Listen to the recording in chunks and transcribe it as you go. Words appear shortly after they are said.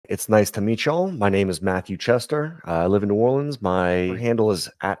It's nice to meet y'all. My name is Matthew Chester. I live in New Orleans. My handle is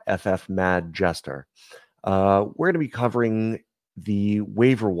at FFMadJester. We're going to be covering the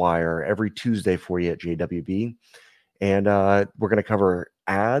waiver wire every Tuesday for you at JWB. And we're going to cover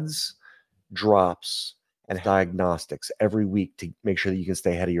ads, drops, and diagnostics every week to make sure that you can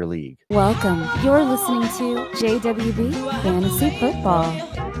stay ahead of your league. Welcome. You're listening to JWB Fantasy Football.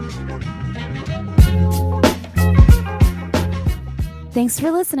 Thanks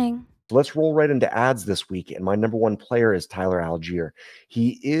for listening. So let's roll right into ads this week. And my number one player is Tyler Algier.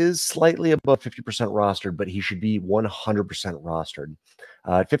 He is slightly above 50% rostered, but he should be 100% rostered.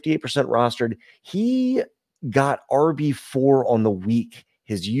 At 58% rostered, he got RB4 on the week.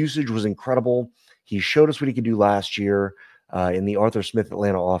 His usage was incredible. He showed us what he could do last year in the Arthur Smith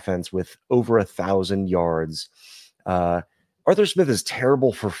Atlanta offense with over 1,000 yards. Arthur Smith is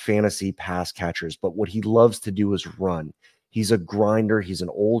terrible for fantasy pass catchers, but what he loves to do is run. He's a grinder. He's an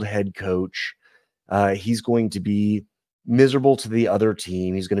old head coach. He's going to be miserable to the other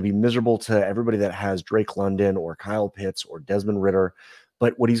team. He's going to be miserable to everybody that has Drake London or Kyle Pitts or Desmond Ridder.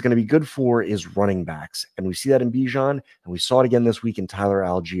 But what he's going to be good for is running backs. And we see that in Bijan, and we saw it again this week in Tyler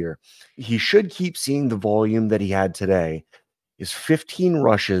Algier. He should keep seeing the volume that he had today. Is 15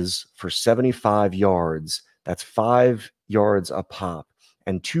 rushes for 75 yards. That's 5 yards a pop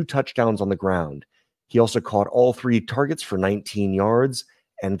and 2 touchdowns on the ground. He also caught all 3 targets for 19 yards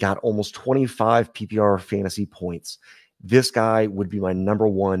and got almost 25 PPR fantasy points. This guy would be my number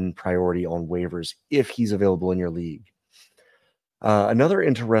one priority on waivers if he's available in your league. Another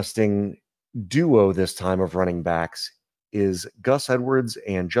interesting duo this time of running backs is Gus Edwards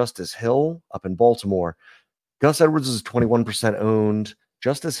and Justice Hill up in Baltimore. Gus Edwards is 21% owned.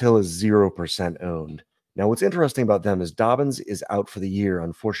 Justice Hill is 0% owned. Now, what's interesting about them is Dobbins is out for the year.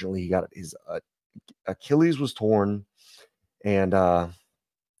 Unfortunately, he got his Achilles was torn, and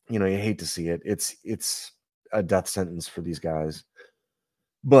you hate to see it. It's a death sentence for these guys,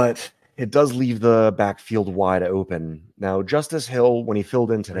 but it does leave the backfield wide open. Now, Justice Hill, when he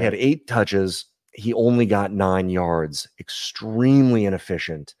filled in today, he had 8 touches. He only got 9 yards. Extremely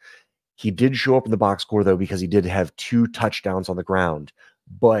inefficient. He did show up in the box score, though, because he did have 2 touchdowns on the ground.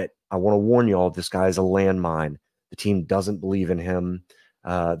 But I want to warn you all, this guy is a landmine. The team doesn't believe in him.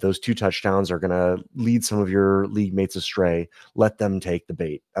 Those 2 touchdowns are going to lead some of your league mates astray. Let them take the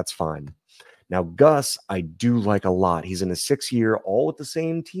bait. That's fine. Now, Gus, I do like a lot. He's in his 6th year, all with the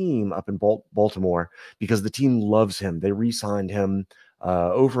same team up in Baltimore because the team loves him. They re-signed him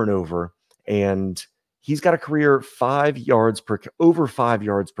over and over, and he's got a career over 5 yards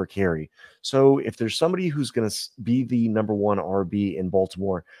per carry. So if there's somebody who's going to be the number one RB in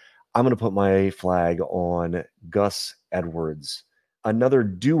Baltimore, I'm going to put my flag on Gus Edwards. Another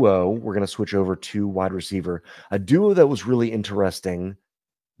duo, we're going to switch over to wide receiver. A duo that was really interesting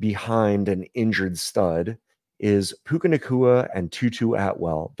behind an injured stud is Puka Nacua and Tutu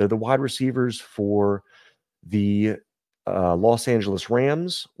Atwell. They're the wide receivers for the Los Angeles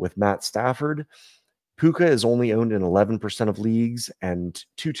Rams with Matt Stafford. Puka is only owned in 11% of leagues, and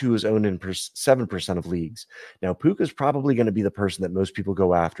Tutu is owned in 7% of leagues. Now, Puka is probably going to be the person that most people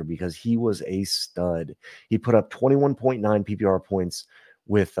go after because he was a stud. He put up 21.9 PPR points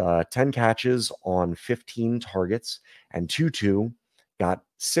with 10 catches on 15 targets, and Tutu got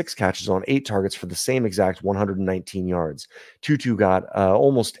 6 catches on 8 targets for the same exact 119 yards. Tutu got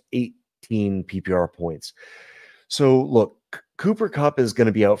almost 18 PPR points. So, look, Cooper Kupp is going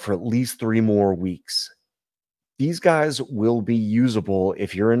to be out for at least 3 more weeks. These guys will be usable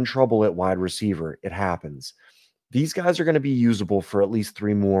if you're in trouble at wide receiver. It happens. These guys are going to be usable for at least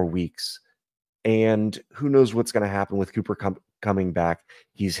 3 more weeks. And who knows what's going to happen with Cooper coming back.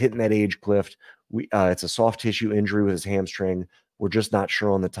 He's hitting that age cliff. It's a soft tissue injury with his hamstring. We're just not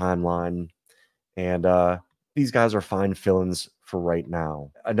sure on the timeline. And these guys are fine fill-ins for right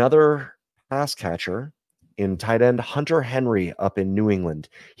now. Another pass catcher in tight end, Hunter Henry up in New England.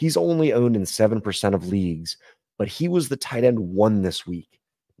 He's only owned in 7% of leagues, but he was the tight end 1 this week.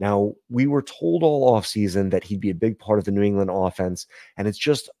 Now, we were told all offseason that he'd be a big part of the New England offense, and it's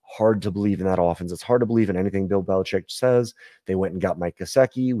just hard to believe in that offense. It's hard to believe in anything Bill Belichick says. They went and got Mike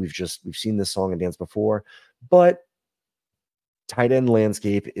Gesicki. We've seen this song and dance before, but tight end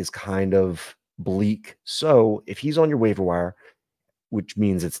landscape is kind of bleak. So if he's on your waiver wire, which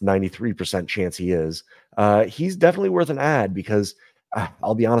means it's 93% chance he is, he's definitely worth an ad because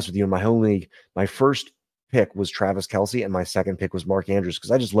I'll be honest with you, in my home league, my first pick was Travis Kelce and my second pick was Mark Andrews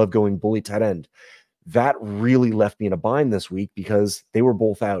because I just love going bully tight end. That really left me in a bind this week because they were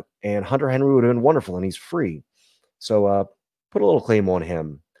both out, and Hunter Henry would have been wonderful, and he's free. So put a little claim on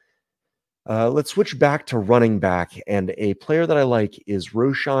him. Let's switch back to running back, and a player that I like is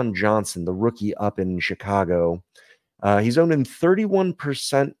Roschon Johnson, the rookie up in Chicago. He's owned in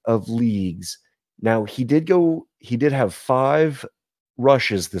 31% of leagues. Now, he did have 5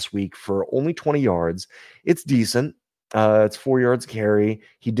 rushes this week for only 20 yards. It's decent. It's 4 yards carry.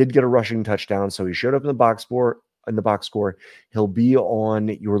 He did get a rushing touchdown, so he showed up in the box score. He'll be on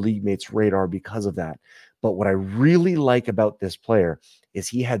your league mate's radar because of that. But what I really like about this player is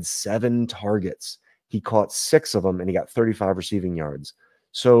he had 7 targets. He caught 6 of them, and he got 35 receiving yards.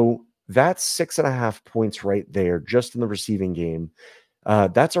 So that's 6.5 points right there, just in the receiving game.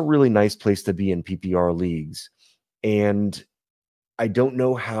 That's a really nice place to be in PPR leagues. And I don't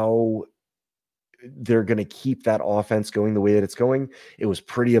know how they're going to keep that offense going the way that it's going. It was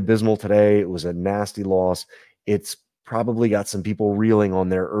pretty abysmal today. It was a nasty loss. It's probably got some people reeling on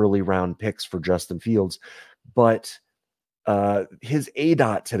their early round picks for Justin Fields, but his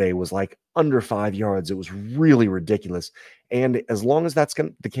ADOT today was like under 5 yards. It was really ridiculous. And as long as that's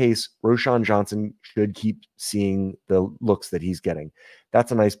the case, Roschon Johnson should keep seeing the looks that he's getting.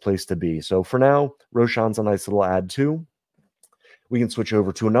 That's a nice place to be. So for now, Roschon's a nice little add too. We can switch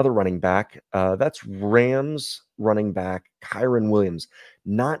over to another running back. That's Rams running back Kyren Williams,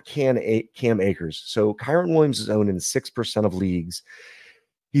 not Cam Akers. So Kyren Williams is owned in 6% of leagues.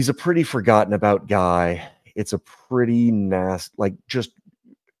 He's a pretty forgotten about guy. It's a pretty nasty, like just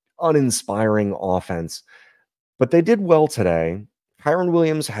uninspiring offense. But they did well today. Kyren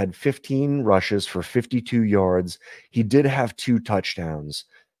Williams had 15 rushes for 52 yards. He did have 2 touchdowns.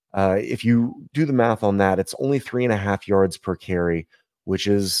 If you do the math on that, it's only 3.5 yards per carry, which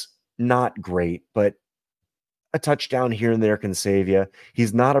is not great, but a touchdown here and there can save you.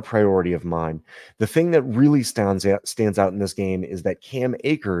 He's not a priority of mine. The thing that really stands out in this game is that Cam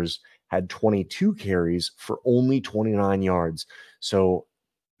Akers had 22 carries for only 29 yards. So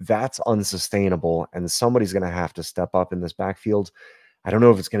that's unsustainable, and somebody's going to have to step up in this backfield. I don't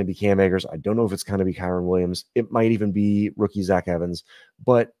know if it's going to be Cam Akers. I don't know if it's going to be Kyren Williams. It might even be rookie Zach Evans,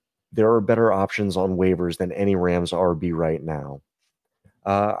 but there are better options on waivers than any Rams RB right now.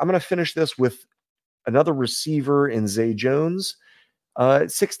 I'm going to finish this with another receiver in Zay Jones.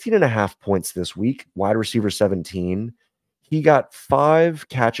 16.5 points this week, wide receiver 17. He got 5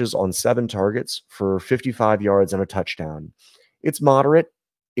 catches on 7 targets for 55 yards and a touchdown. It's moderate.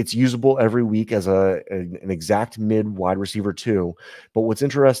 It's usable every week as an exact mid wide receiver too. But what's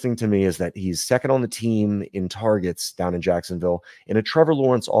interesting to me is that he's second on the team in targets down in Jacksonville. In a Trevor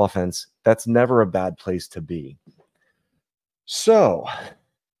Lawrence offense, that's never a bad place to be. So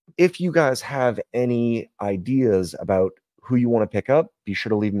if you guys have any ideas about who you want to pick up, be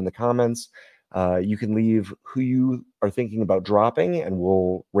sure to leave them in the comments. You can leave who you are thinking about dropping, and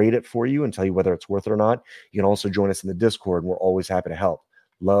we'll rate it for you and tell you whether it's worth it or not. You can also join us in the Discord, and we're always happy to help.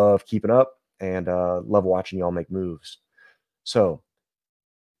 Love keeping up and love watching y'all make moves. So,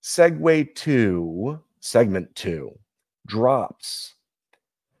 segue to segment 2, drops.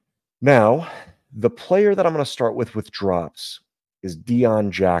 Now, the player that I'm going to start with drops is Deion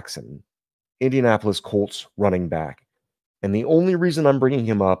Jackson, Indianapolis Colts running back. And the only reason I'm bringing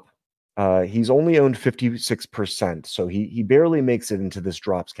him up, he's only owned 56%, so he barely makes it into this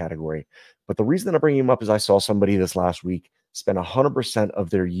drops category. But the reason that I'm bringing him up is I saw somebody this last week spend 100% of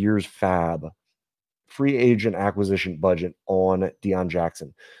their year's fab free agent acquisition budget on Deion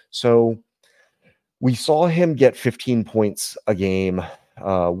Jackson. So we saw him get 15 points a game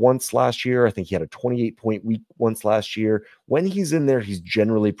once last year. I think he had a 28-point week once last year. When he's in there, he's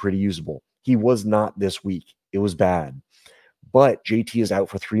generally pretty usable. He was not this week. It was bad. But JT is out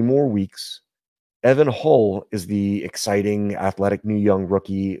for 3 more weeks. Evan Hull is the exciting, athletic, new young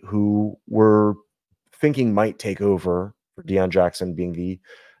rookie who we're thinking might take over for Deion Jackson, being the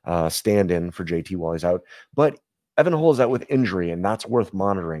stand-in for JT while he's out. But Evan Hull is out with injury, and that's worth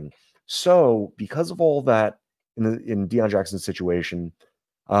monitoring. So because of all that in Deion Jackson's situation,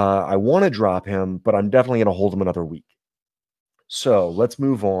 I want to drop him, but I'm definitely going to hold him another week. So let's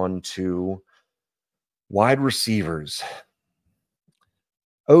move on to wide receivers.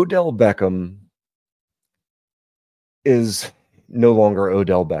 Odell Beckham is no longer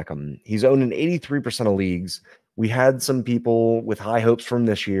Odell Beckham. He's owned in 83% of leagues. We had some people with high hopes from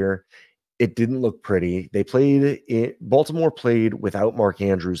this year. It didn't look pretty. Baltimore played without Mark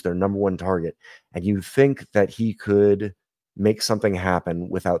Andrews, their number 1 target. And you think that he could make something happen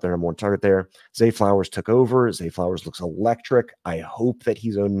without their number 1 target there. Zay Flowers took over. Zay Flowers looks electric. I hope that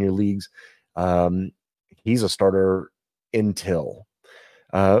he's owned in your leagues. He's a starter until.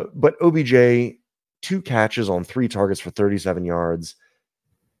 But OBJ, 2 catches on 3 targets for 37 yards.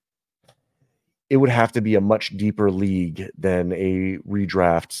 it would have to be a much deeper league than a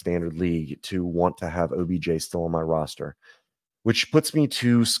redraft standard league to want to have OBJ still on my roster, which puts me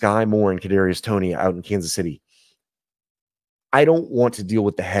to Sky Moore and Kadarius Toney out in Kansas City. I don't want to deal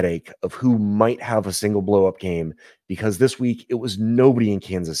with the headache of who might have a single blow-up game, because this week it was nobody in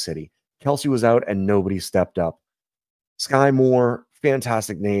Kansas City. Kelsey was out and nobody stepped up. Sky Moore,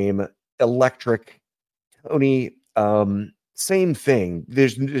 fantastic name. Electric. Toney, same thing.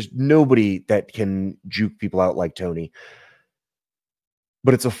 There's nobody that can juke people out like Toney.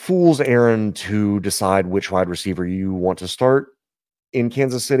 But it's a fool's errand to decide which wide receiver you want to start in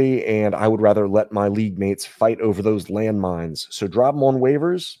Kansas City, and I would rather let my league mates fight over those landmines. So drop them on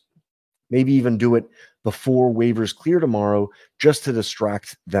waivers, maybe even do it before waivers clear tomorrow, just to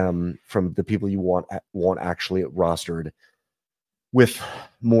distract them from the people you want actually rostered with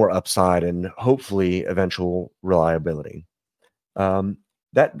more upside and hopefully eventual reliability.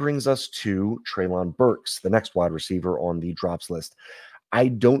 That brings us to Treylon Burks, the next wide receiver on the drops list. I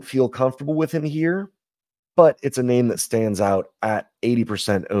don't feel comfortable with him here, but it's a name that stands out at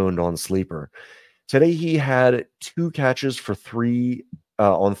 80% owned on Sleeper. Today he had 2 catches for 3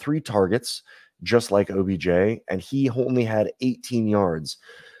 on 3 targets, just like OBJ, and he only had 18 yards.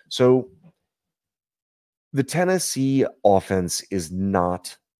 So the Tennessee offense is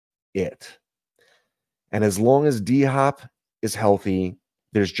not it. And as long as D-Hop is healthy,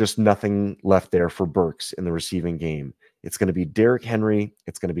 there's just nothing left there for Burks in the receiving game. It's going to be Derrick Henry,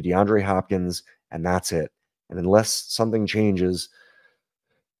 it's going to be DeAndre Hopkins, and that's it. And unless something changes,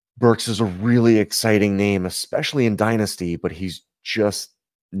 Burks is a really exciting name, especially in Dynasty, but he's just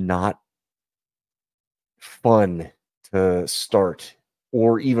not fun to start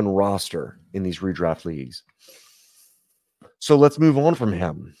or even roster in these redraft leagues. So let's move on from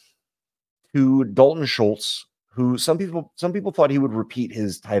him to Dalton Schultz, who some people thought he would repeat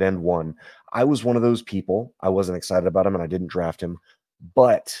his tight end 1. I was one of those people. I wasn't excited about him and I didn't draft him,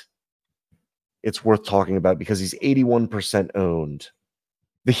 but it's worth talking about because he's 81% owned.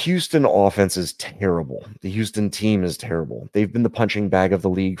 The Houston offense is terrible. The Houston team is terrible. They've been the punching bag of the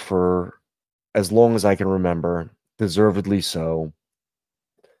league for as long as I can remember, deservedly so.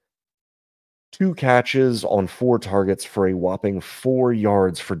 2 catches on 4 targets for a whopping 4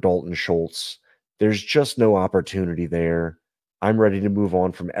 yards for Dalton Schultz. There's just no opportunity there. I'm ready to move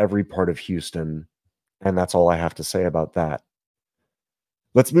on from every part of Houston, and that's all I have to say about that.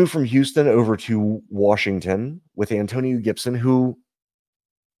 Let's move from Houston over to Washington with Antonio Gibson, who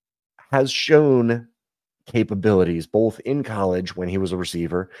has shown capabilities both in college when he was a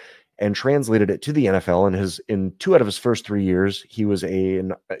receiver and translated it to the NFL. And in 2 out of his first 3 years, he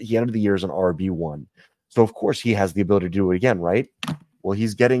ended the year as an RB1. So of course he has the ability to do it again, right? Well,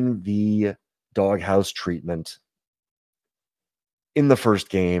 he's getting the doghouse treatment in the first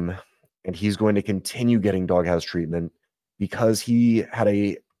game, and he's going to continue getting doghouse treatment because he had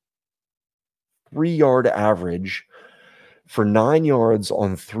a 3-yard average for 9 yards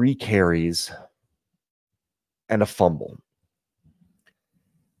on 3 carries and a fumble.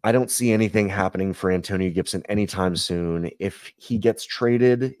 I don't see anything happening for Antonio Gibson anytime soon. If he gets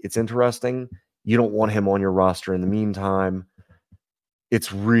traded, it's interesting. You don't want him on your roster in the meantime.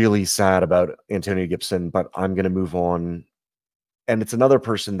 It's really sad about Antonio Gibson, but I'm going to move on. And it's another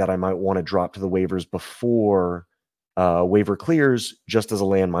person that I might want to drop to the waivers before waiver clears, just as a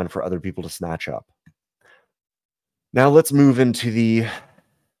landmine for other people to snatch up. Now let's move into the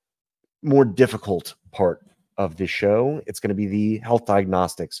more difficult part of the show. It's going to be the health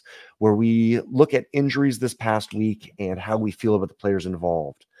diagnostics, where we look at injuries this past week and how we feel about the players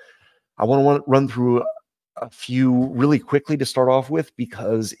involved. I want to run through a few really quickly to start off with,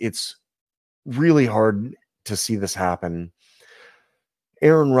 because it's really hard to see this happen.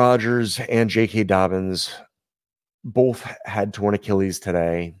 Aaron Rodgers and J.K. Dobbins both had torn Achilles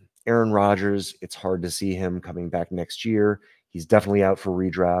today. Aaron Rodgers, it's hard to see him coming back next year. He's definitely out for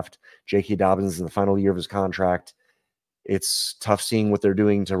redraft. J.K. Dobbins is in the final year of his contract. It's tough seeing what they're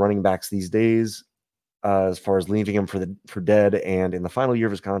doing to running backs these days, as far as leaving him for dead. And in the final year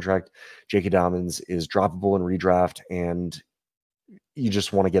of his contract, J.K. Dobbins is droppable in redraft, and you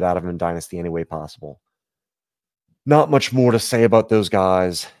just want to get out of him in Dynasty any way possible. Not much more to say about those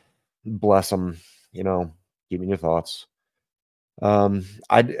guys. Bless them. Give me your thoughts.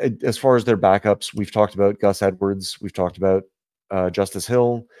 As far as their backups, we've talked about Gus Edwards. We've talked about Justice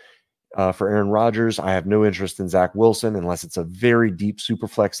Hill. For Aaron Rodgers, I have no interest in Zach Wilson unless it's a very deep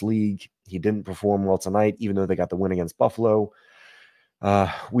superflex league. He didn't perform well tonight, even though they got the win against Buffalo.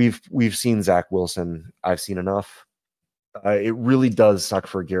 We've seen Zach Wilson. I've seen enough. It really does suck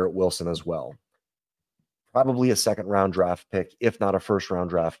for Garrett Wilson as well. Probably a second-round draft pick, if not a first-round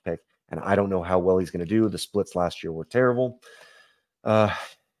draft pick. and I don't know how well he's going to do. The splits last year were terrible.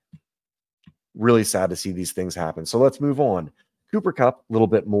 Really sad to see these things happen. So let's move on. Cooper Kupp, a little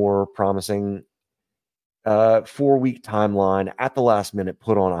bit more promising. 4-week timeline at the last minute,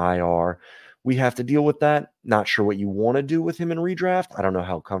 put on IR. We have to deal with that. Not sure what you want to do with him in redraft. I don't know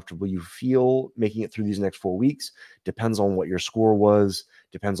how comfortable you feel making it through these next 4 weeks. Depends on what your score was.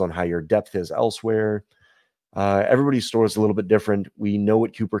 Depends on how your depth is elsewhere. Everybody's story is a little bit different. We know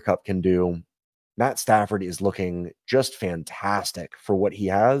what Cooper Kupp can do. Matt Stafford is looking just fantastic for what he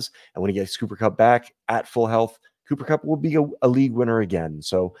has. And when he gets Cooper Kupp back at full health, Cooper Kupp will be a league winner again.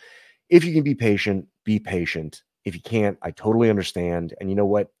 So if you can be patient, be patient. If you can't, I totally understand. And you know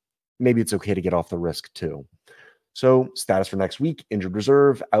what? Maybe it's okay to get off the risk too. So status for next week, injured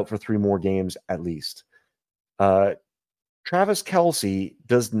reserve, out for 3 more games at least. Travis Kelce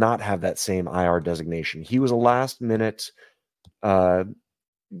does not have that same IR designation. He was a last-minute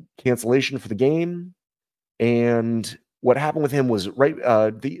cancellation for the game. And what happened with him was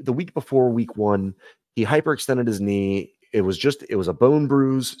the week before week 1, he hyperextended his knee. It was a bone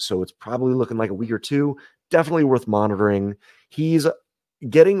bruise, so it's probably looking like a week or 2. Definitely worth monitoring. He's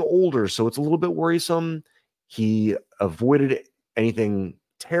getting older, so it's a little bit worrisome. He avoided anything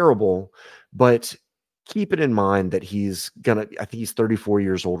terrible, but keep it in mind that I think he's 34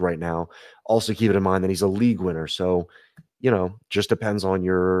 years old right now. Also keep it in mind that he's a league winner. So, just depends on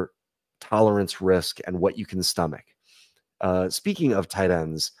your tolerance risk and what you can stomach. Speaking of tight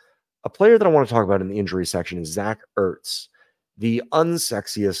ends, a player that I want to talk about in the injury section is Zach Ertz, the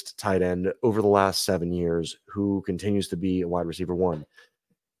unsexiest tight end over the last 7 years, who continues to be a wide receiver 1.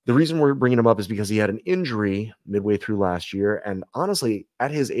 The reason we're bringing him up is because he had an injury midway through last year. And honestly,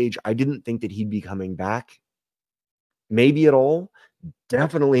 at his age, I didn't think that he'd be coming back maybe at all.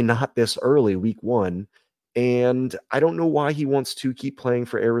 Definitely not this early, week 1. And I don't know why he wants to keep playing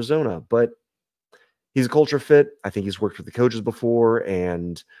for Arizona, but he's a culture fit. I think he's worked with the coaches before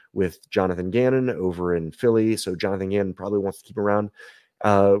and with Jonathan Gannon over in Philly. So Jonathan Gannon probably wants to keep him around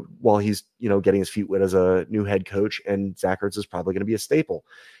while he's, getting his feet wet as a new head coach. And Zach Ertz is probably going to be a staple.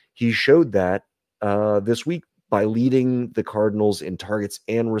 He showed that this week by leading the Cardinals in targets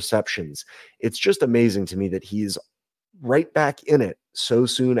and receptions. It's just amazing to me that he's right back in it so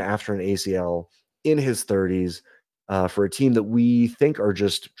soon after an ACL in his 30s for a team that we think are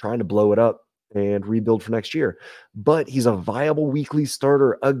just trying to blow it up and rebuild for next year. But he's a viable weekly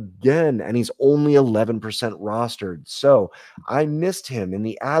starter again, and he's only 11% rostered. So I missed him in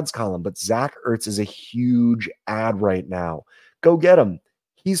the ads column, but Zach Ertz is a huge ad right now. Go get him.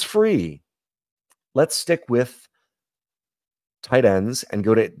 He's free. Let's stick with tight ends and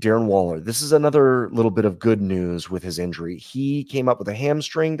go to Darren Waller. This is another little bit of good news with his injury. He came up with a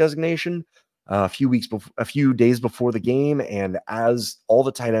hamstring designation a few days before the game, and as all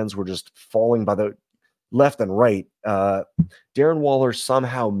the tight ends were just falling by the left and right, Darren Waller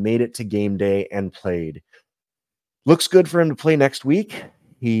somehow made it to game day and played. Looks good for him to play next week.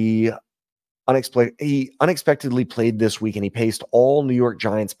 He unexpectedly played this week, and he paced all New York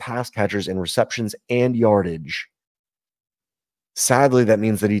Giants pass catchers in receptions and yardage. Sadly, that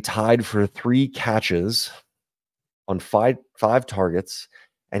means that he tied for 3 catches on five targets,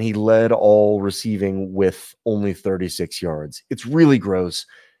 and he led all receiving with only 36 yards. It's really gross.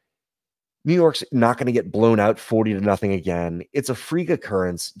 New York's not going to get blown out 40-0 again. It's a freak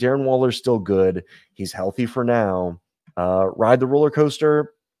occurrence. Darren Waller's still good. He's healthy for now. Ride the roller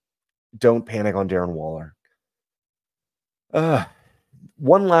coaster. Don't panic on Darren Waller.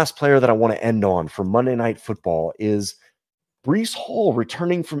 One last player that I want to end on for Monday Night Football is Breece Hall,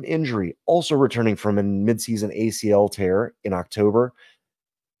 returning from injury, also returning from a midseason ACL tear in October.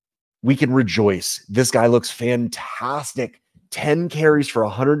 We can rejoice. This guy looks fantastic. 10 carries for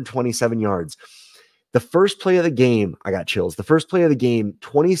 127 yards. The first play of the game, I got chills. The first play of the game,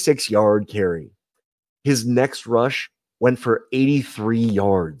 26-yard carry. His next rush went for 83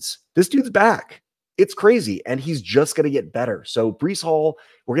 yards. This dude's back. It's crazy, and he's just going to get better. So Breece Hall,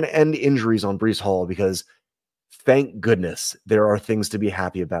 we're going to end injuries on Breece Hall because thank goodness there are things to be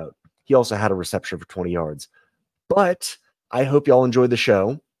happy about. He also had a reception for 20 yards. But I hope y'all enjoyed the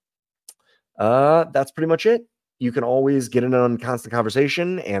show. That's pretty much it. You can always get in on constant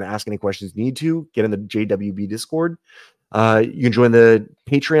conversation and ask any questions you need to. Get in the JWB Discord. You can join the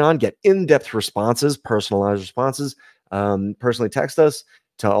Patreon, get in-depth responses, personalized responses. Personally text us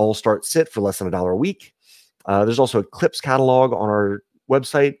to all start sit for less than $1 a week. There's also a clips catalog on our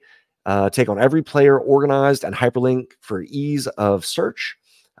website. Take on every player, organized and hyperlink for ease of search.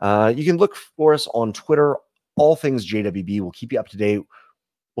 You can look for us on Twitter, all things JWB. We'll keep you up to date.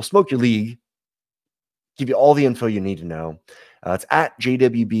 We'll smoke your league, give you all the info you need to know. It's at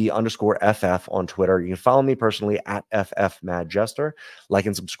JWB_FF on Twitter. You can follow me personally at FFMadJester. Like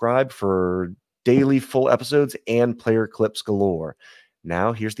and subscribe for daily full episodes and player clips galore.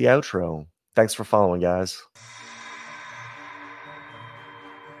 Now, here's the outro. Thanks for following, guys.